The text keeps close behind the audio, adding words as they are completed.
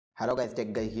Hello guys,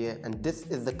 TechGuy here, and this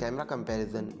is the camera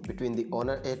comparison between the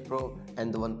Honor 8 Pro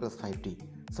and the Oneplus 5T.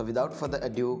 So without further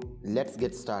ado, let's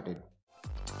get started.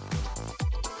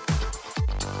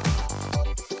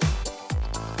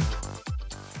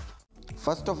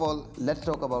 First of all, let's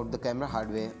talk about the camera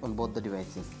hardware on both the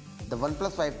devices. The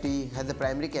Oneplus 5T has a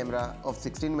primary camera of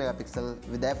 16 megapixel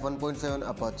with f1.7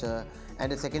 aperture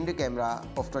and a secondary camera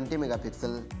of 20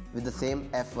 megapixel with the same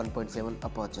f1.7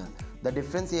 aperture. The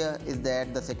difference here is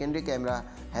that the secondary camera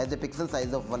has a pixel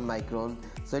size of 1 micron,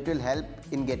 so it will help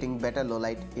in getting better low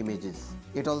light images.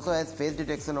 It also has face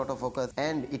detection autofocus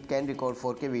and it can record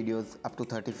 4K videos up to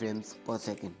 30 frames per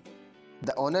second.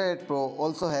 The Honor 8 Pro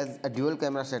also has a dual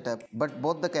camera setup, but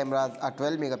both the cameras are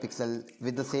 12 megapixel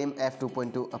with the same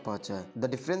f2.2 aperture. The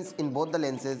difference in both the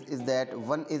lenses is that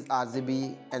one is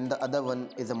RGB and the other one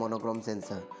is a monochrome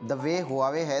sensor. The way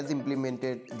Huawei has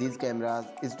implemented these cameras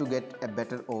is to get a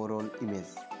better overall image.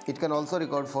 It can also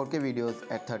record 4K videos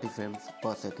at 30 frames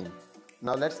per second.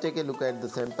 Now let's take a look at the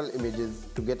sample images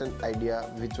to get an idea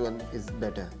which one is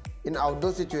better. In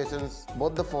outdoor situations,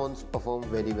 both the phones perform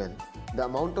very well. The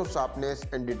amount of sharpness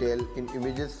and detail in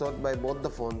images shot by both the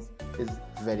phones is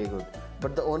very good.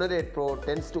 But the Honor 8 Pro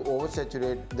tends to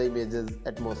oversaturate the images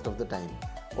at most of the time.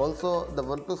 Also, the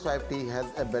Oneplus 5T has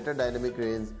a better dynamic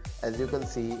range as you can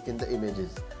see in the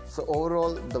images. So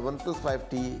overall, the Oneplus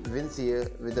 5T wins here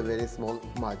with a very small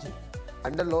margin.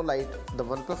 Under low light, the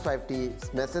Oneplus 5T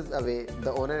smashes away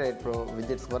the Honor 8 Pro with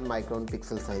its 1 micron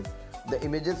pixel size. The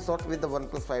images shot with the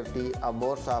Oneplus 5T are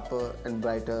more sharper and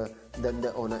brighter than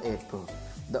the Honor 8 Pro.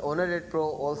 The Honor 8 Pro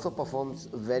also performs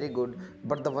very good,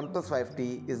 but the Oneplus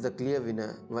 5T is the clear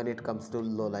winner when it comes to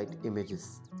low light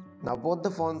images. Now both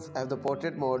the phones have the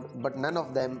portrait mode, but none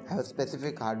of them have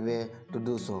specific hardware to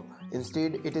do so.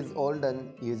 Instead, it is all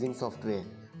done using software.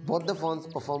 Both the phones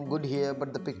perform good here,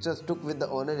 but the pictures took with the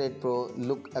Honor 8 Pro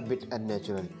look a bit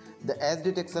unnatural. The edge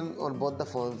detection on both the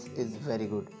phones is very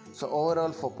good. So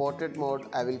overall, for portrait mode,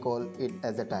 I will call it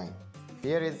as a tie.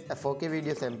 Here is a 4K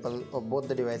video sample of both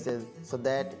the devices so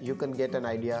that you can get an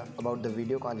idea about the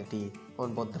video quality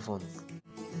on both the phones.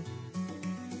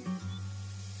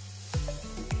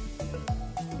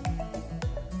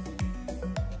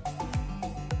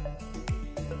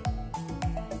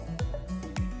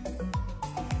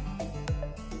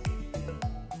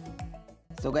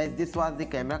 So guys, this was the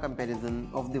camera comparison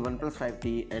of the Oneplus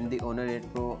 5T and the Honor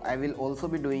 8 Pro. I will also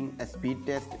be doing a speed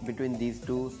test between these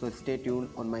two, so stay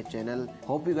tuned on my channel.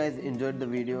 Hope you guys enjoyed the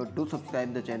video. Do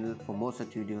subscribe the channel for more such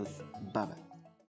videos. Bye bye.